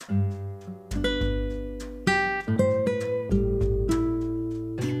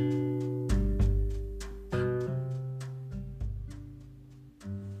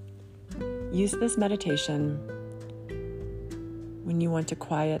Use this meditation when you want to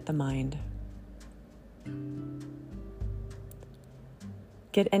quiet the mind.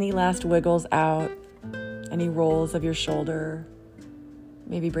 Get any last wiggles out, any rolls of your shoulder,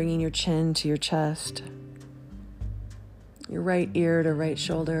 maybe bringing your chin to your chest, your right ear to right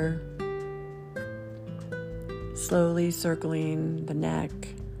shoulder, slowly circling the neck,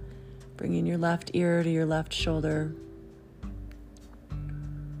 bringing your left ear to your left shoulder,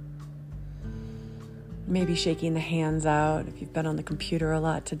 maybe shaking the hands out if you've been on the computer a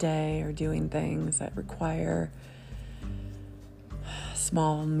lot today or doing things that require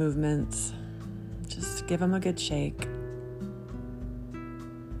small movements. Just give them a good shake.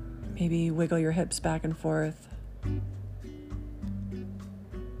 Maybe wiggle your hips back and forth.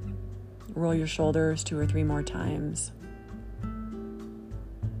 Roll your shoulders 2 or 3 more times.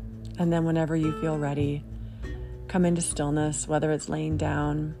 And then whenever you feel ready, come into stillness, whether it's laying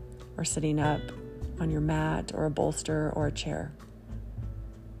down or sitting up on your mat or a bolster or a chair.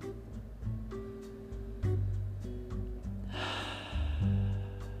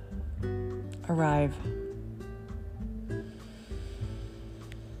 Arrive.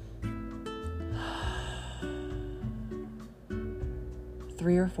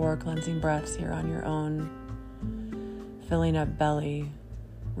 Three or 4 cleansing breaths here on your own, filling up belly,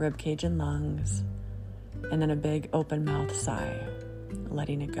 rib cage and lungs, and then a big open mouth sigh,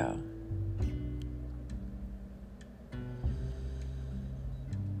 letting it go.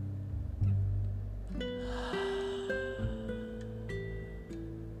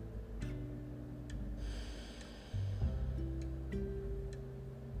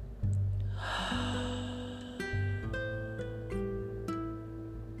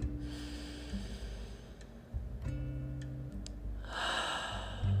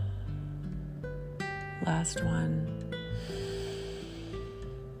 Last one.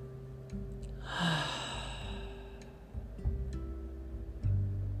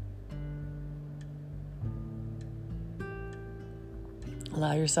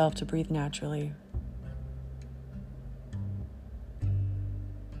 Allow yourself to breathe naturally.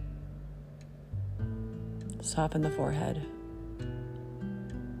 Soften the forehead.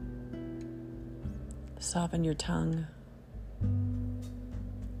 Soften your tongue.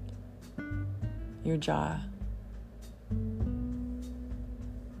 Your jaw.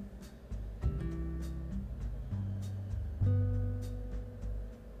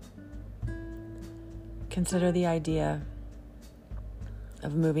 Consider the idea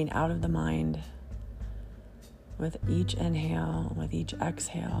of moving out of the mind with each inhale, with each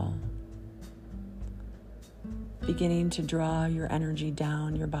exhale, beginning to draw your energy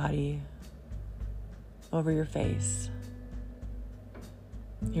down your body, over your face,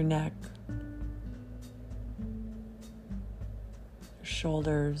 your neck, your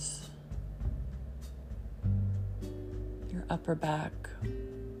shoulders, your upper back,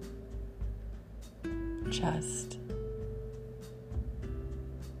 chest,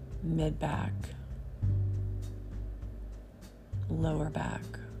 mid-back, lower back,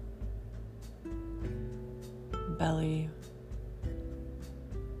 belly,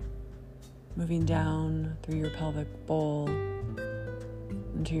 moving down through your pelvic bowl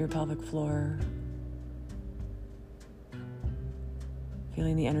into your pelvic floor,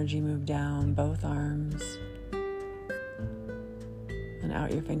 feeling the energy move down both arms and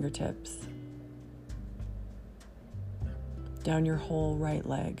out your fingertips, down your whole right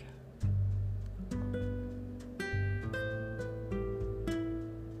leg,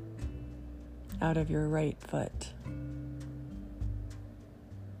 out of your right foot,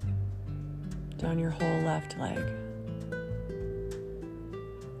 down your whole left leg,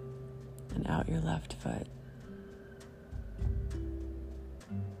 and out your left foot.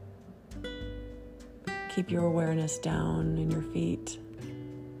 Keep your awareness down in your feet.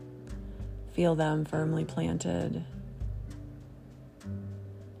 Feel them firmly planted.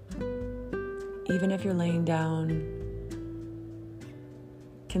 Even if you're laying down,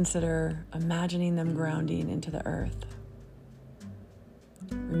 consider imagining them grounding into the earth.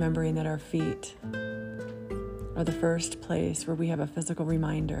 Remembering that our feet are the first place where we have a physical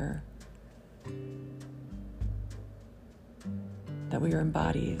reminder that we are in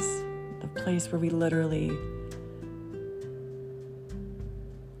bodies, the place where we literally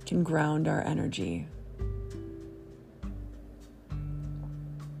can ground our energy.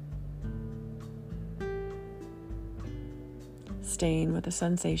 Staying with the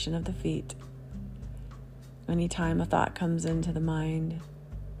sensation of the feet. Anytime a thought comes into the mind,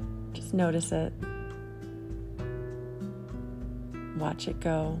 just notice it. Watch it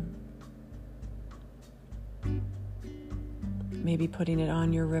go. Maybe putting it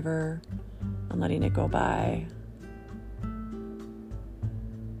on your river and letting it go by.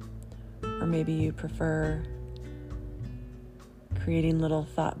 Or maybe you prefer creating little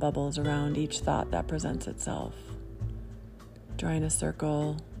thought bubbles around each thought that presents itself. Drawing a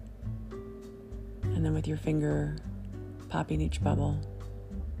circle, and then with your finger popping each bubble.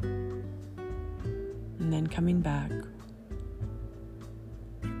 And then coming back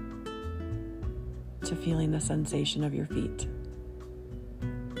to feeling the sensation of your feet.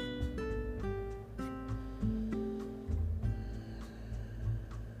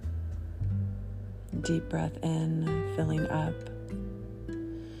 Deep breath in, filling up.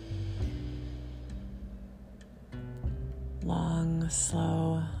 Long,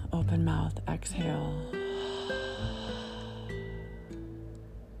 slow, open mouth exhale.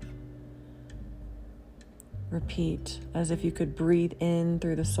 Repeat as if you could breathe in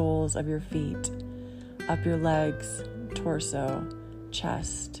through the soles of your feet, up your legs, torso,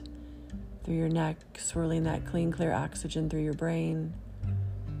 chest, through your neck, swirling that clean, clear oxygen through your brain.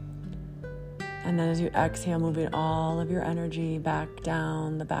 And then as you exhale, moving all of your energy back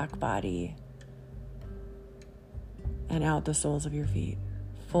down the back body and out the soles of your feet.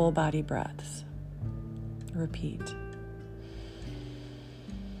 Full body breaths. Repeat.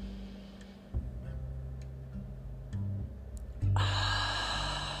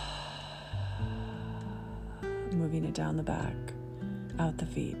 Moving it down the back, out the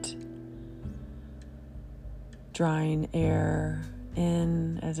feet. Drawing air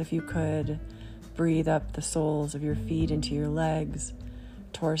in as if you could breathe up the soles of your feet into your legs,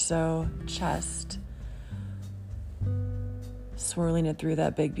 torso, chest. Swirling it through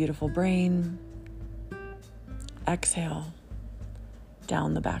that big, beautiful brain. Exhale,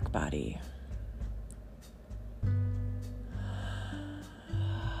 down the back body.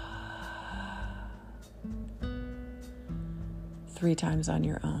 Three times on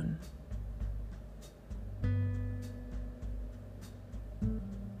your own.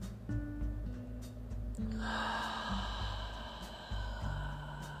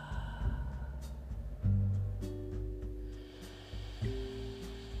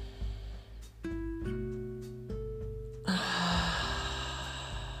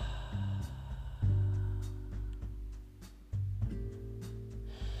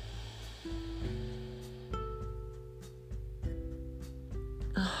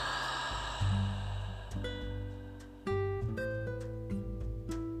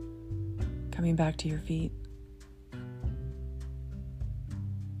 Coming back to your feet.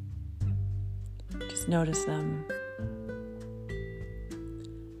 Just notice them.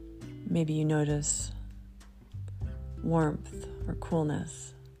 Maybe you notice warmth or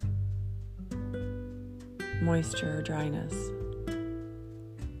coolness, moisture or dryness.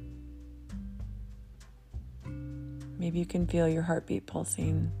 Maybe you can feel your heartbeat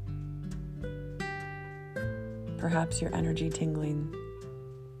pulsing, perhaps your energy tingling.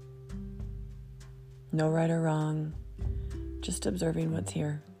 No right or wrong, just observing what's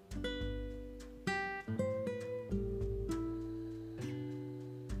here.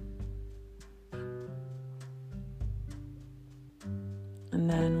 And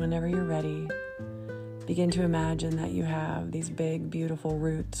then whenever you're ready, begin to imagine that you have these big, beautiful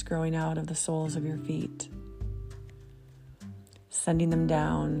roots growing out of the soles of your feet, sending them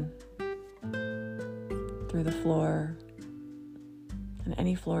down through the floor and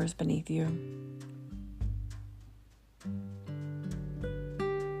any floors beneath you.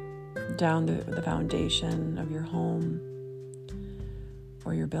 Down the foundation of your home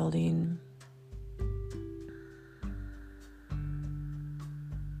or your building.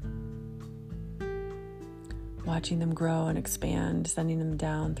 Watching them grow and expand, sending them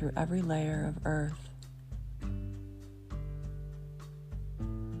down through every layer of earth.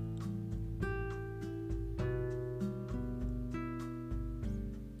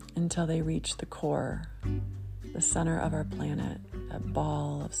 Until they reach the core, the center of our planet, that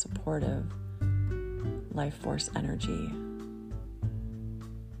ball of supportive life force energy.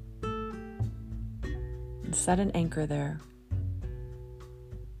 And set an anchor there.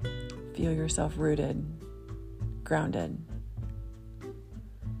 Feel yourself rooted, grounded.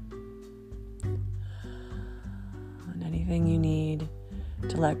 And anything you need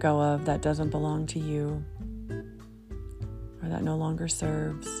to let go of that doesn't belong to you or that no longer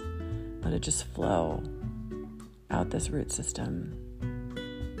serves, let it just flow out this root system.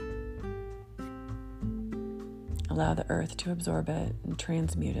 Allow the earth to absorb it and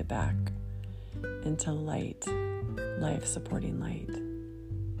transmute it back into light, life-supporting light,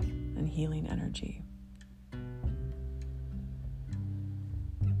 and healing energy.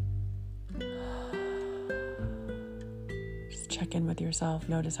 Just check in with yourself.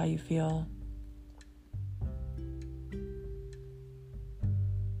 Notice how you feel.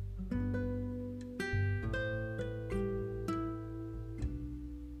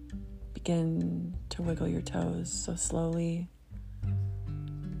 begin to wiggle your toes. So slowly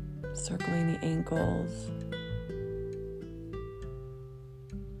circling the ankles,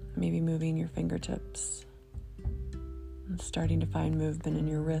 maybe moving your fingertips and starting to find movement in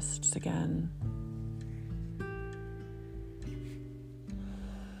your wrists again.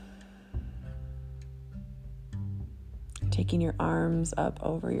 Taking your arms up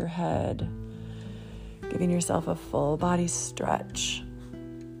over your head, giving yourself a full body stretch.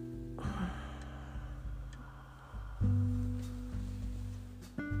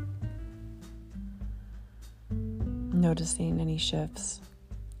 Noticing any shifts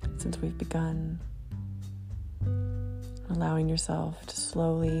since we've begun. Allowing yourself to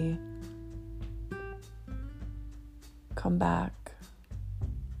slowly come back.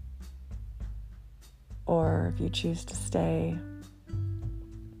 Or if you choose to stay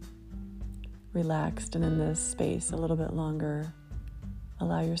relaxed and in this space a little bit longer,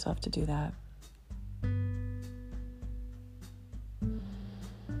 allow yourself to do that.